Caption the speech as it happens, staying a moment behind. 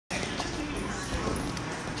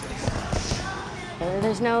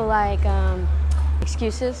There's no like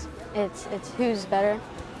excuses. It's who's better,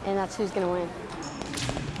 and that's who's gonna win.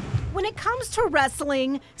 When it comes to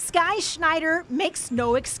wrestling, Skye Schneider makes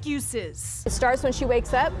no excuses. It starts when she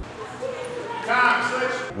wakes up.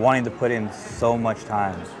 Wanting to put in so much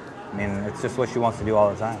time. I mean, it's just what she wants to do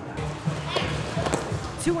all the time.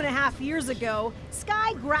 2.5 years ago,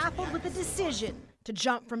 Skye grappled with the decision to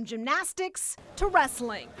jump from gymnastics to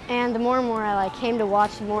wrestling. And the more and more I came to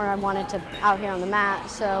watch, the more I wanted to out here on the mat.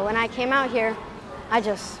 So when I came out here, I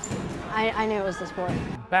knew it was the sport.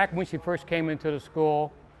 Back when she first came into the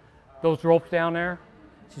school, those ropes down there,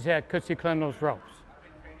 she said, could she climb those ropes?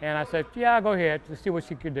 And I said, yeah, go ahead, to see what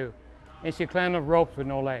she could do. And she climbed the ropes with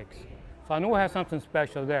no legs. So I knew I had something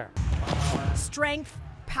special there. Strength,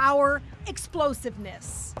 power,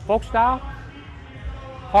 explosiveness. Folk style,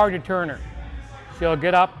 hard to turn her. She'll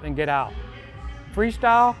get up and get out.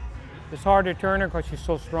 Freestyle, it's hard to turn her because she's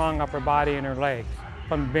so strong up her body and her legs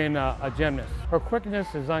from being a gymnast. Her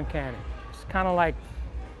quickness is uncanny. It's kind of like,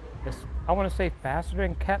 I want to say faster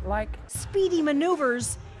than cat-like. Speedy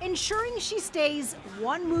maneuvers, ensuring she stays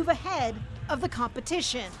one move ahead of the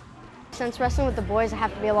competition. Since wrestling with the boys, I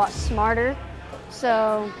have to be a lot smarter.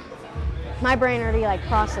 So my brain already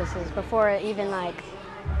processes before I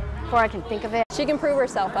can think of it. She can prove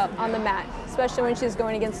herself up on the mat, especially when she's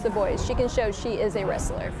going against the boys. She can show she is a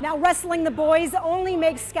wrestler. Now wrestling the boys only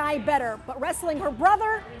makes Skye better, but wrestling her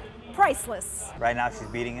brother, priceless. Right now she's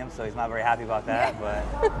beating him, so he's not very happy about that,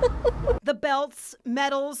 but... The belts,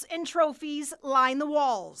 medals, and trophies line the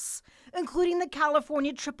walls, including the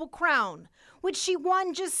California Triple Crown, which she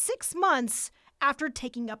won just 6 months after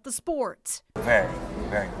taking up the sport. Very,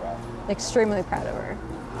 very proud. Extremely proud of her.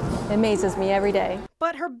 It amazes me every day.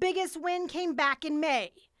 But her biggest win came back in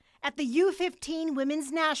May at the U15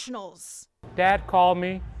 Women's Nationals. Dad called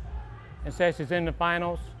me and said she's in the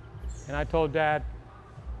finals, and I told Dad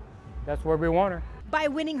that's where we want her. By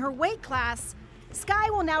winning her weight class, Skye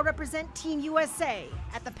will now represent Team USA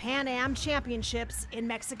at the Pan Am Championships in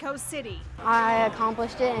Mexico City. I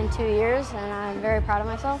accomplished it in 2 years, and I'm very proud of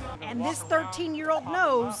myself. And this 13-year-old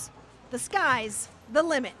knows the sky's the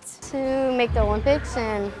limit. To make the Olympics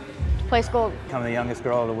and to play school. Become the youngest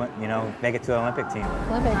girl to win, make it to the Olympic team.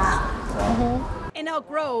 Olympics. In Elk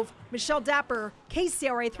Grove, Michelle Dapper,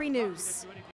 KCRA 3 News.